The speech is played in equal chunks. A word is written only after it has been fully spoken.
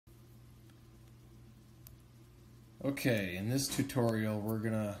Okay, in this tutorial we're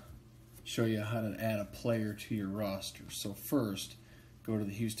going to show you how to add a player to your roster. So first, go to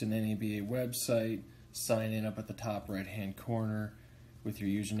the Houston NBA website, sign in up at the top right hand corner with your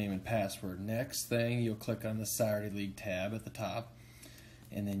username and password. Next thing, you'll click on the Saturday League tab at the top,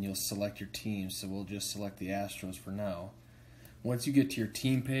 and then you'll select your team. So we'll just select the Astros for now. Once you get to your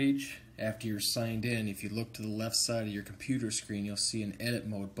team page, after you're signed in, if you look to the left side of your computer screen, you'll see an edit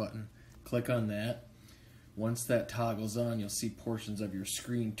mode button. Click on that. Once that toggles on, you'll see portions of your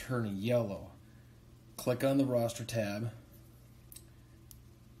screen turning yellow. Click on the roster tab.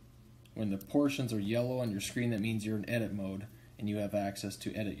 When the portions are yellow on your screen, that means you're in edit mode and you have access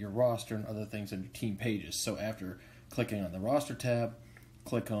to edit your roster and other things on your team pages. So after clicking on the roster tab,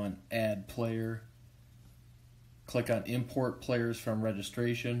 click on add player, click on import players from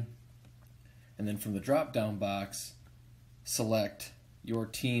registration, and then from the drop down box, select your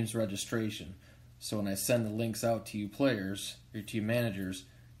team's registration. So when I send the links out to you players, or to you managers,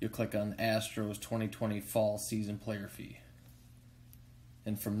 you'll click on Astros 2020 Fall Season Player Fee.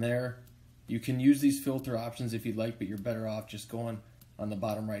 And from there, you can use these filter options if you'd like, but you're better off just going on the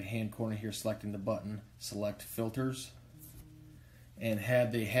bottom right hand corner here, selecting the button, select filters. And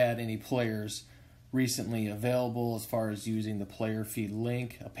had they had any players recently available as far as using the player fee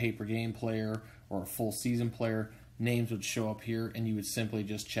link, a paper game player or a full season player, names would show up here, and you would simply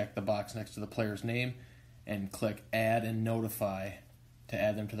just check the box next to the player's name and click add and notify to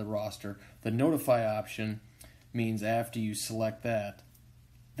add them to the roster. The notify option means after you select that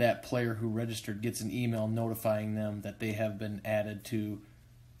player who registered gets an email notifying them that they have been added to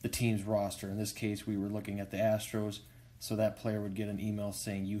the team's roster. In this case, we were looking at the Astros, so that player would get an email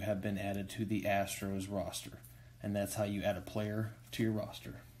saying you have been added to the Astros roster. And that's how you add a player to your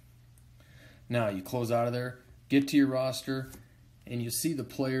roster. Now you close out of there, get to your roster, and you see the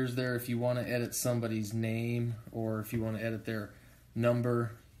players there. If you want to edit somebody's name or if you want to edit their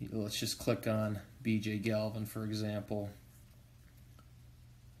number, let's just click on BJ Galvin, for example.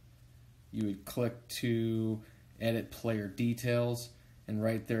 You would click to edit player details, and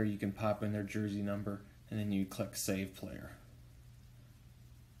right there you can pop in their jersey number, and then you click save player.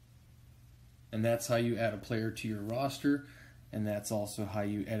 And that's how you add a player to your roster, and that's also how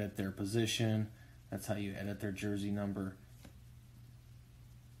you edit their position. That's how you edit their jersey number